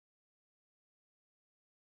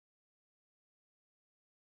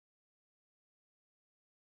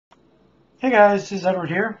Hey guys, this is Edward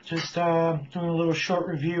here. Just doing a little short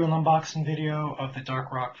review and unboxing video of the Dark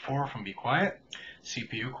 4 from Be Quiet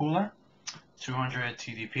CPU cooler, 200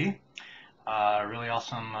 TDP. Really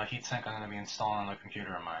awesome heatsink I'm going to be installing on the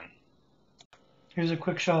computer of mine. Here's a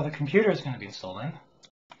quick shot of the computer it's going to be installed in.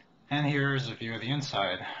 And here's a view of the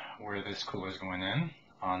inside where this cooler is going in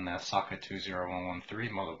on the Socket 20113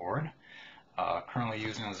 motherboard. Currently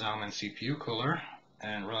using a Xiaomi CPU cooler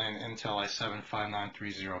and running an Intel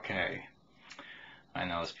i7-5930K. I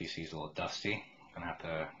know this PC is a little dusty. I'm going to have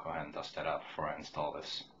to go ahead and dust that out before I install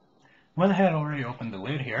this. Went ahead and already opened the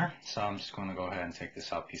lid here, so I'm just going to go ahead and take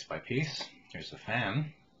this out piece by piece. Here's the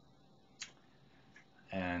fan.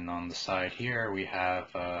 And on the side here we have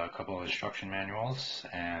a couple of instruction manuals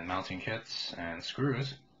and mounting kits and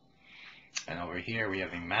screws. And over here we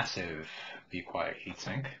have a massive Be Quiet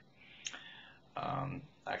heatsink.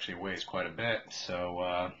 Actually weighs quite a bit,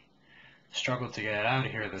 so struggled to get it out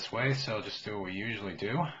of here this way, so just do what we usually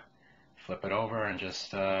do. Flip it over and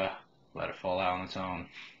just let it fall out on its own.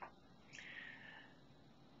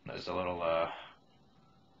 There's a little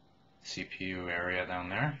CPU area down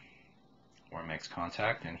there where it makes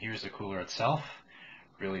contact, and here's the cooler itself.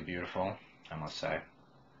 Really beautiful, I must say.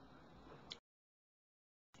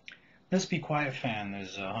 This Be Quiet fan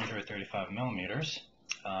is 135 millimeters.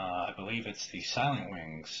 I believe it's the Silent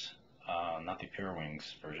Wings, not the Pure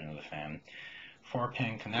Wings version of the fan.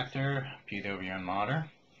 4-pin connector, PWM monitor,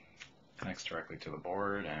 connects directly to the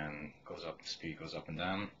board and goes up, the speed goes up and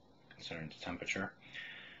down considering the temperature.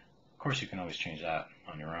 Of course you can always change that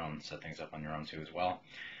on your own, set things up on your own too as well.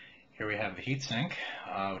 Here we have the heatsink,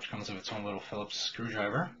 which comes with its own little Phillips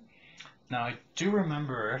screwdriver. Now I do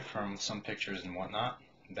remember from some pictures and whatnot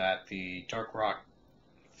that the Dark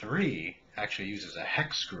 3 actually uses a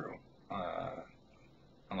hex screw.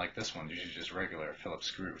 Unlike this one, these are just regular Phillips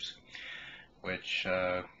screws, which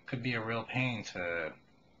could be a real pain to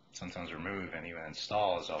sometimes remove and even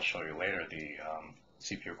install, as I'll show you later. The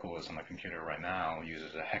CPU coolers on the computer right now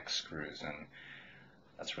uses a hex screws, and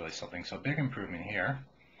that's really something. So big improvement here.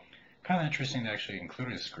 Kind of interesting to actually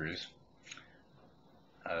include the screws.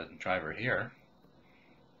 Driver here,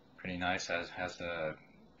 pretty nice, has the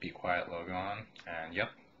Be Quiet logo on, and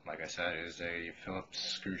yep, like I said, it is a Phillips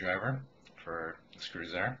screwdriver for the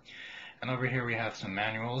screws there. And over here we have some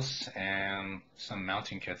manuals and some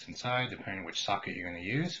mounting kits inside, depending on which socket you're going to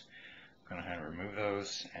use. I'm going to go ahead and remove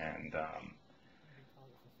those, and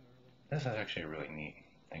this is actually a really neat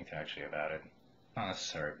thing to actually have added. Not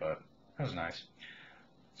necessary, but it was nice.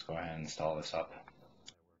 Let's go ahead and install this up.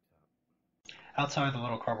 Outside the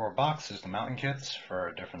little cardboard box is the mounting kits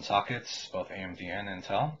for different sockets, both AMD and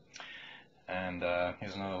Intel. And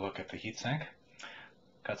here's another look at the heatsink.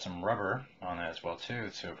 Got some rubber on it as well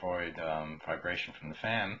too to avoid vibration from the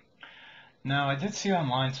fan. Now I did see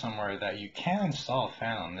online somewhere that you can install a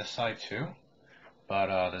fan on this side too,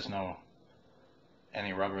 but there's no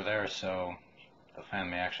any rubber there, so the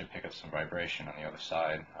fan may actually pick up some vibration on the other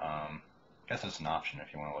side. Guess it's an option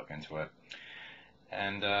if you want to look into it.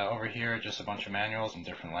 And over here, just a bunch of manuals in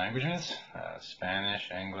different languages,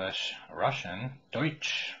 Spanish, English, Russian,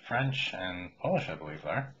 Deutsch, French, and Polish, I believe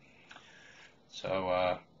there.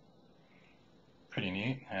 So, pretty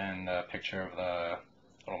neat, and a picture of the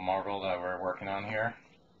little marvel that we're working on here.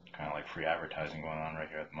 Kind of like free advertising going on right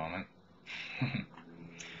here at the moment.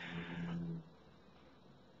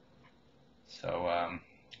 So,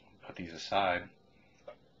 put these aside,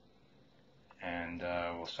 and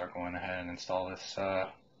we'll start going ahead and install this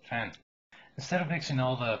fan. Instead of mixing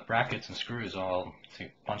all the brackets and screws all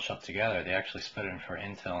bunched up together, they actually split it for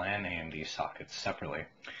Intel and AMD sockets separately.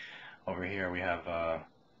 Over here we have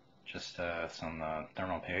just some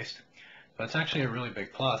thermal paste, but it's actually a really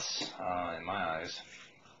big plus in my eyes.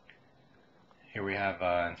 Here we have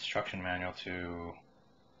an instruction manual to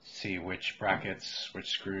see which brackets, which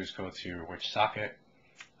screws go to which socket,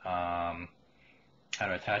 how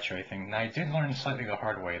to attach everything. Now I did learn slightly the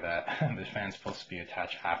hard way that the fan's supposed to be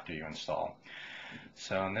attached after you install.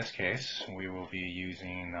 So in this case we will be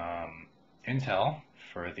using Intel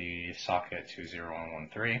for the Socket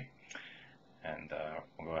 20113, and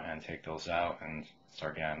we'll go ahead and take those out and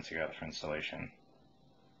start getting them together for installation.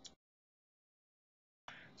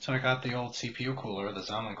 So I got the old CPU cooler, the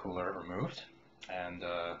Xiaomi cooler, removed, and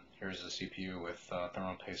here's the CPU with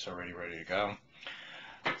thermal paste already ready to go.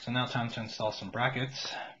 So now time to install some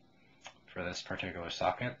brackets for this particular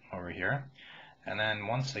socket over here. And then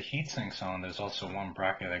once the heatsink's on, there's also one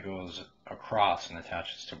bracket that goes across and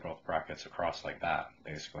attaches to both brackets across like that,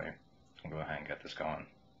 basically. I'll go ahead and get this going.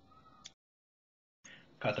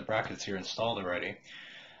 Got the brackets here installed already.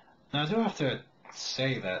 Now I do have to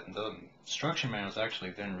say that the instruction manuals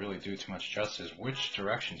actually didn't really do too much justice which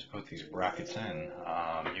direction to put these brackets in.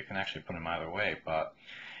 You can actually put them either way, but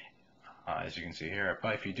as you can see here,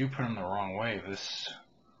 but if you do put them the wrong way, this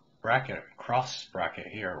bracket, cross bracket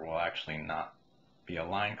here, will actually not be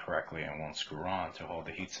aligned correctly and won't screw on to hold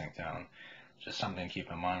the heatsink down. Just something to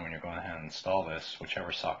keep in mind when you're going ahead and install this,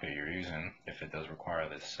 whichever socket you're using, if it does require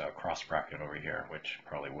this cross bracket over here, which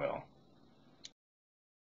probably will.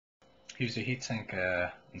 Use the heatsink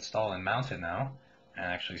installed and mounted now, and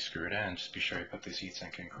actually screw it in. Just be sure you put this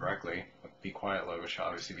heatsink in correctly. The Be Quiet logo should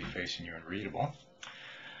obviously be facing you and readable.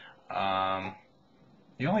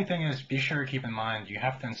 The only thing is, be sure to keep in mind you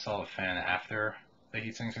have to install the fan after the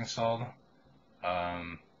heatsink's installed.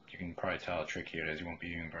 You can probably tell how tricky it is. You won't be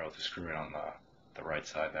even able to screw it on the right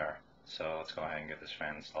side there. So let's go ahead and get this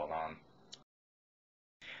fan installed on.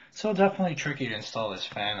 So definitely tricky to install this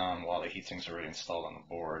fan on while the heatsink's already installed on the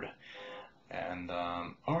board. And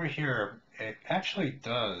over here, it actually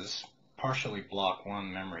does partially block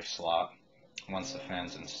one memory slot once the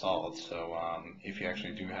fan's installed. So if you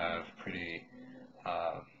actually do have pretty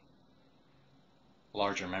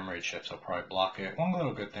larger memory chips, will probably block it. One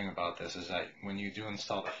little good thing about this is that when you do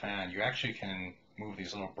install the fan, you actually can move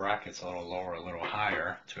these little brackets a little lower, a little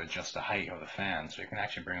higher to adjust the height of the fan. So you can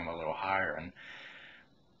actually bring them a little higher and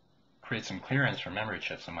create some clearance for memory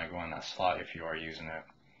chips that might go in that slot if you are using it.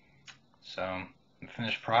 So the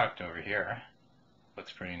finished product over here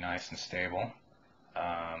looks pretty nice and stable.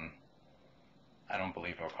 I don't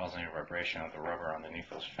believe it will cause any vibration of the rubber underneath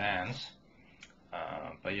those fans.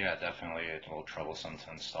 But yeah, definitely it's a little troublesome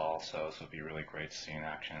to install, so this will be really great to see in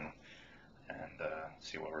action and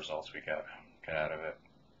see what results we get out of it.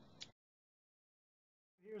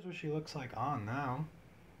 Here's what she looks like on now.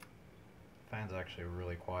 The fan's actually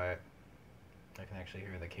really quiet. I can actually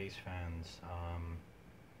hear the case fans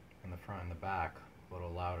in the front and the back a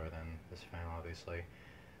little louder than this fan, obviously.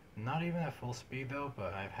 Not even at full speed though,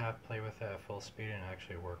 but I have played with it at full speed and it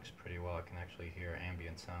actually works pretty well. I can actually hear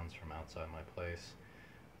ambient sounds from outside my place.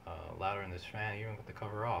 Louder in this fan, even with the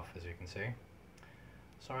cover off, as you can see.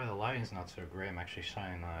 Sorry the lighting's not so great. I'm actually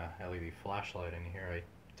shining a LED flashlight in here. I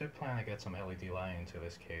did plan to get some LED lighting into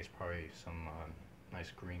this case, probably some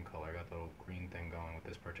nice green color. I got the little green thing going with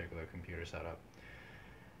this particular computer setup.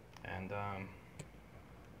 And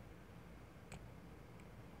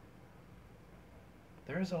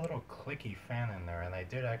there is a little clicky fan in there, and I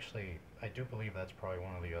do believe that's probably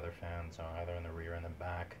one of the other fans, either in the rear and the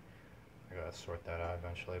back. I gotta sort that out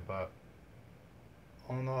eventually, but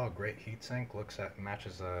all in all, a great heatsink.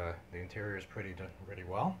 Matches the interiors pretty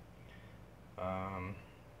well.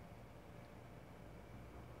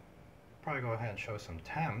 Probably go ahead and show some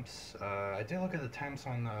temps. I did look at the temps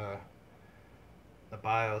on the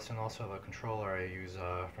BIOS and also the controller I use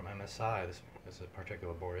from MSI. This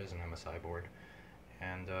particular board is an MSI board.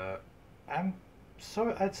 And I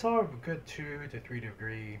saw a good 2 to 3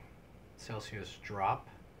 degree Celsius drop.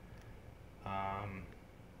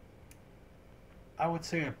 I would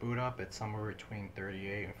say at boot up it's somewhere between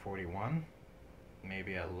 38 and 41.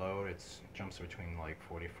 Maybe at load it jumps between like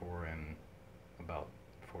 44 and about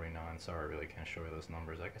 49. Sorry, I really can't show you those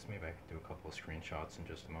numbers. I guess maybe I could do a couple of screenshots in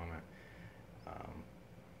just a moment.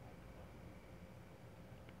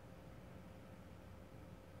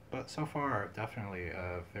 But so far, definitely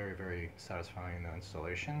very, very satisfying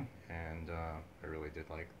installation, and I really did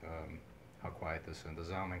like how quiet this is.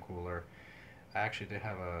 The Zalman cooler. I actually did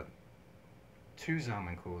have two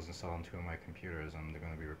Zalman coolers installed on two of my computers. I'm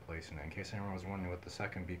going to be replacing it. In case anyone was wondering what the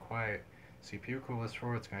second Be Quiet CPU cooler is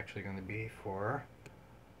for, it's actually going to be for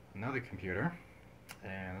another computer,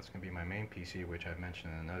 and that's going to be my main PC, which I've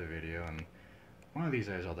mentioned in another video, and one of these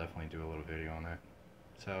days I'll definitely do a little video on it.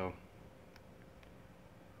 So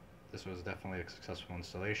this was definitely a successful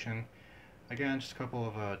installation. Again, just a couple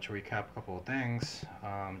of to recap a couple of things.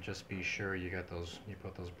 Just be sure you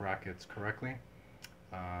put those brackets correctly.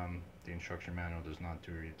 The instruction manual does not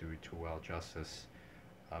do too well justice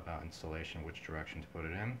about installation, which direction to put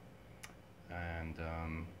it in.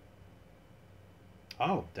 And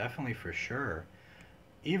oh, definitely for sure.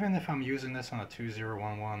 Even if I'm using this on a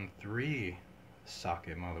 20113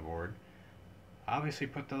 socket motherboard, obviously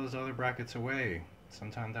put those other brackets away.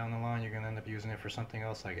 Sometime down the line you're going to end up using it for something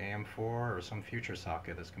else like AM4 or some future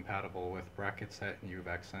socket that's compatible with brackets that you've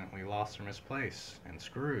accidentally lost or misplaced, and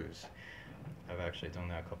screws. I've actually done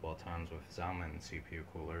that a couple of times with Zalman CPU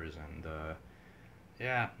coolers, and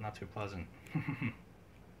yeah, not too pleasant.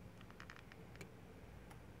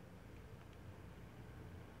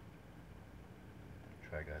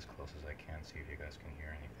 Try to get as close as I can, see if you guys can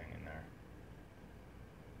hear anything in there.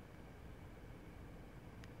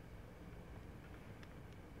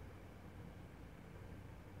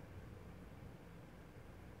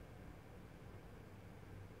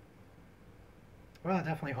 Well, I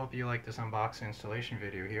definitely hope you like this unboxing installation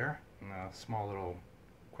video here, and a small little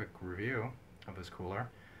quick review of this cooler.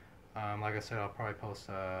 Like I said, I'll probably post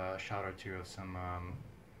a shot or two of some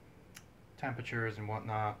temperatures and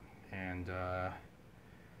whatnot, and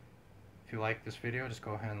if you like this video, just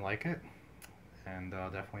go ahead and like it, and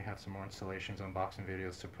I'll definitely have some more installations, unboxing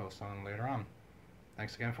videos to post on later on.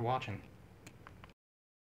 Thanks again for watching.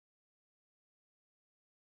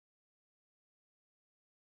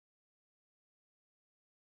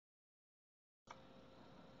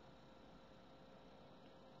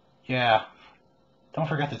 Yeah, don't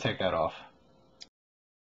forget to take that off.